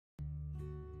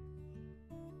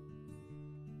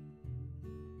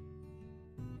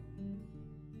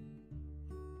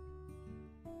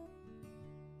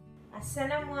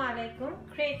আসসালামু আলাইকুম।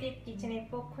 ক্রিয়েটিভ কিচেনের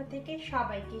পক্ষ থেকে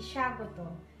সবাইকে স্বাগত।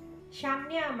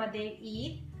 সামনে আমাদের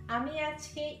ঈদ। আমি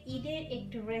আজকে ঈদের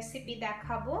একটু রেসিপি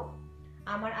দেখাবো।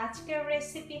 আমার আজকের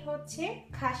রেসিপি হচ্ছে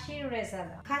খাসির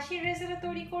রেজালা। খাসির রেজালা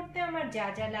তৈরি করতে আমার যা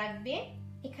যা লাগবে,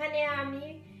 এখানে আমি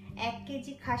 1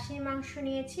 কেজি খাসির মাংস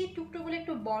নিয়েছি। টুকরোগুলো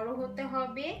একটু বড় হতে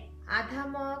হবে। আধা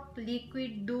মগ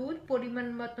লিকুইড দুধ, পরিমাণ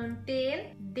মতন তেল,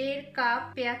 1.5 কাপ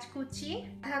পেঁয়াজ কুচি,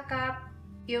 আধা কাপ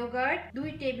ইয়োগার্ট, 2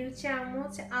 টেবিল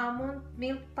চামচ আমন্ড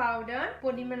মিল্ক পাউডার,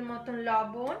 পরিমাণ মতন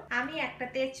লবণ। আমি একটা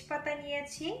তেজপাতা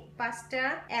নিয়েছি, 5টা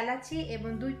এলাচি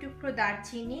এবং 2 টুকরো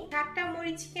দারচিনি। 7টা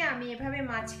মরিচকে আমি এভাবে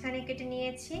মাঝখানে কেটে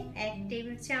নিয়েছি। 1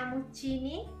 টেবিল চামচ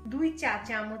চিনি, 2 চা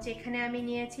চামচ এখানে আমি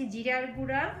নিয়েছি জিরার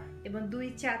গুঁড়া এবং 2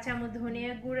 চা চামচ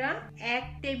ধনিয়া গুঁড়া, 1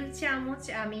 টেবিল চামচ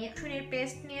আমি রসুনের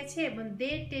পেস্ট নিয়েছি এবং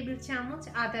 1.5 টেবিল চামচ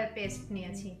আদার পেস্ট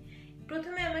নিয়েছি।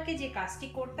 প্রথমে আমাকে যে কাজটি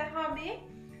করতে হবে,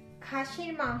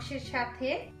 খাসির মাংসের সাথে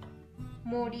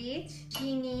মরিচ,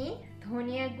 চিনি,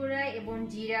 ধনিয়া গুঁড়া এবং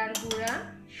জিরার গুঁড়া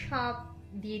সব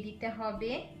দিয়ে দিতে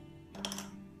হবে।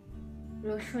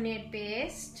 রসুনের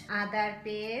পেস্ট, আদার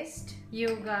paste,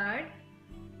 yogurt,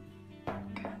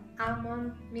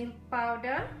 almond milk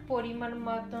powder, পরিমাণ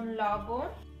মতন লবণ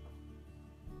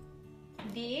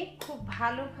দিয়ে খুব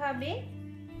ভালোভাবে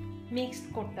মিক্সড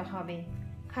করতে হবে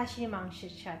খাসির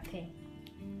মাংসের সাথে।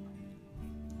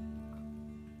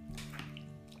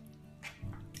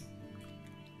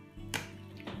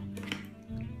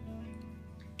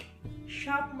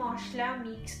 সব মশলা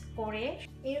মিক্স করে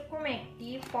এরকম একটি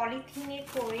পলিথিনে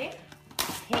করে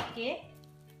ঢেকে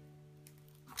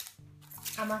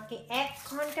আমাকে 1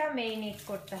 ঘন্টা ম্যারিনেট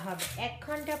করতে হবে। 1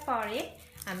 ঘন্টা পরে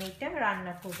আমি এটা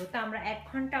রান্না করব। তো আমরা 1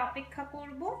 ঘন্টা অপেক্ষা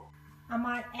করব।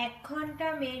 আমার 1 ঘন্টা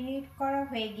ম্যারিনেট করা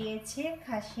হয়ে গিয়েছে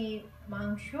খাসির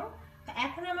মাংস।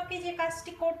 এখন আমাকে যে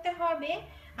কাজটি করতে হবে,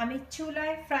 আমি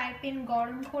চুলায় ফ্রাই প্যান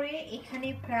গরম করে এখানে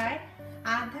প্রায়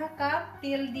আধা কাপ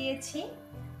তেল দিয়েছি।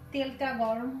 তেলটা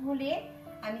গরম হলে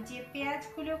আমি যে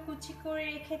পেঁয়াজগুলো কুচি করে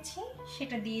রেখেছি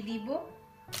সেটা দিয়ে দিব।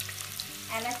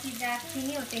 এলাচি,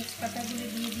 দারচিনি ও তেজপাতাগুলো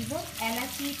দিয়ে দিব।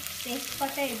 এলাচি,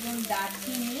 তেজপাতা এবং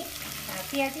দারচিনি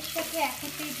পেঁয়াজের সাথে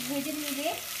একসাথে ভেজে নিলে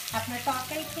আপনার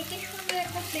তরকারি থেকে সুন্দর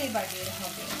একটা ফ্লেভার বের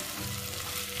হবে।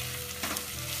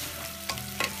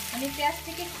 আমি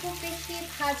পেঁয়াজটাকে খুব বেশি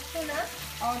ভাজবো না,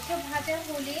 অর্ধ ভাজা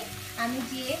হলে আমি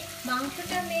যে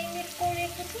মাংসটা ম্যারিনেট করে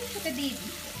রেখেছি সেটা দিয়ে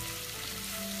দিব।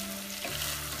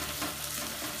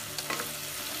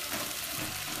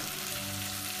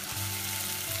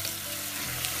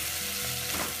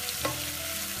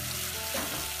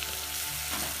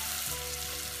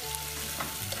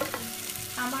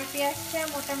 আমার পেঁয়াজটা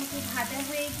মোটামুটি ভাজা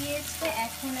হয়ে গিয়েছে।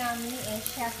 এখন আমি এর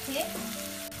সাথে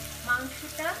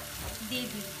মাংসটা দিয়ে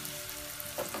দিই।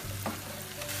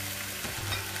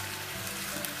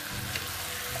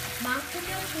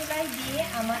 মাংসটা চুলায় দিয়ে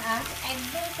আমার আঁচ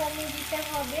একদম কমিয়ে দিতে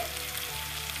হবে।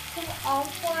 খুব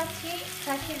অল্প আঁচে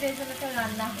খাসির রেজালাটা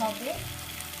রান্না হবে।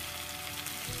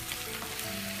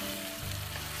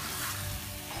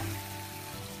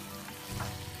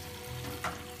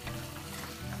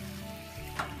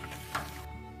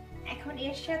 এখন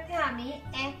এর সাথে আমি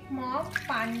 1 মগ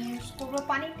পানি ইউজ করবো।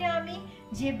 পানিটা আমি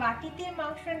যে বাটিতে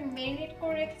মাংস ম্যারিনেট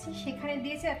করে রেখেছি সেখানে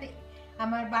দিয়েছি, যাতে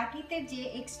আমার বাটিতে যে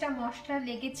এক্সট্রা মশলা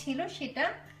লেগেছিল সেটা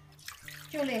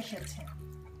চলে এসেছে।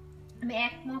 আমি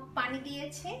 1 মগ পানি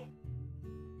দিয়েছি।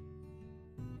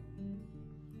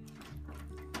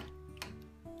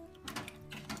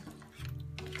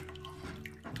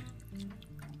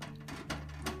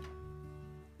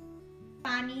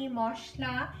 পানি,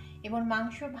 মশলা এবং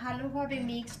মাংস ভালোভাবে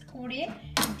মিক্সড করে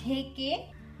ঢেকে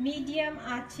মিডিয়াম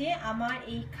আঁচে আমার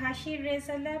এই খাসির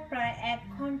রেজালা প্রায় 1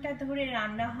 ঘন্টা ধরে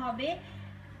রান্না হবে।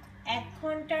 1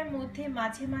 ঘন্টার মধ্যে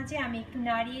মাঝে মাঝে আমি একটু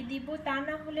নাড়িয়ে দিব, তা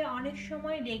না হলে অনেক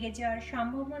সময় লেগে যাওয়ার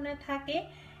সম্ভাবনা থাকে।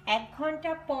 1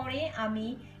 ঘন্টা পরে আমি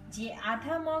যে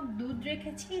আধা মগ দুধ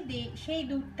রেখেছি সেই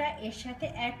দুধটা এর সাথে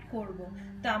অ্যাড করব।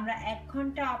 তো আমরা 1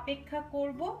 ঘন্টা অপেক্ষা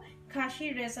করব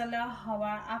খাসির রেজালা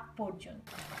হওয়ার আগ পর্যন্ত।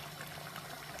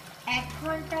 1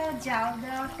 ঘন্টা জাল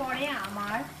দেওয়ার পরে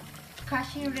আমার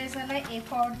খাসির রেজালা এ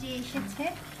পর্যায়ে এসেছে।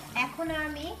 এখন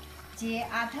আমি যে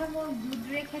আধা মগ দুধ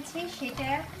রেখেছি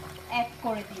সেটা অ্যাড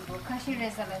করে দিব খাসির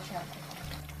রেজালার সাথে।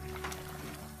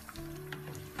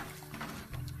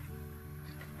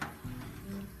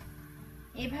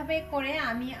 এভাবে করে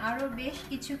আমি আরো বেশ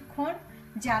কিছুক্ষণ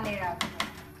জালে রাখবো।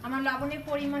 আমার লবণের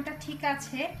পরিমাণটা ঠিক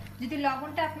আছে। যদি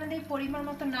লবণটা আপনাদের পরিমাণ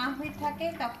মতো না হয়ে থাকে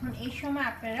তখন এই সময়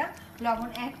আপনারা লবণ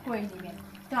অ্যাড করে নেবেন।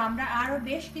 তো আমরা আরো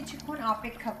বেশ কিছুক্ষণ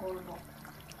অপেক্ষা করব।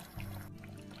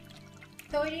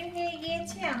 তৈরি হয়ে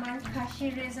গিয়েছে আমার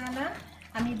খাসির রেজালা।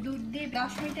 আমি দুধ দিয়ে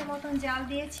 10 মিনিটের মতন জাল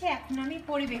দিয়েছি। এখন আমি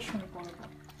পরিবেশন করব।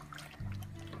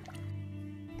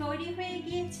 তৈরি হয়ে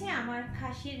গিয়েছে আমার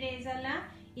খাসির রেজালা।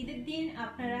 ঈদের দিন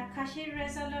আপনারা খাসির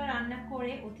রেজালা রান্না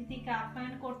করে অতিথিকে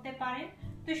আপ্যায়ন করতে পারেন।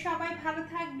 তো সবাই ভালো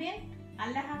থাকবেন।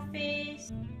 আল্লাহ হাফেজ।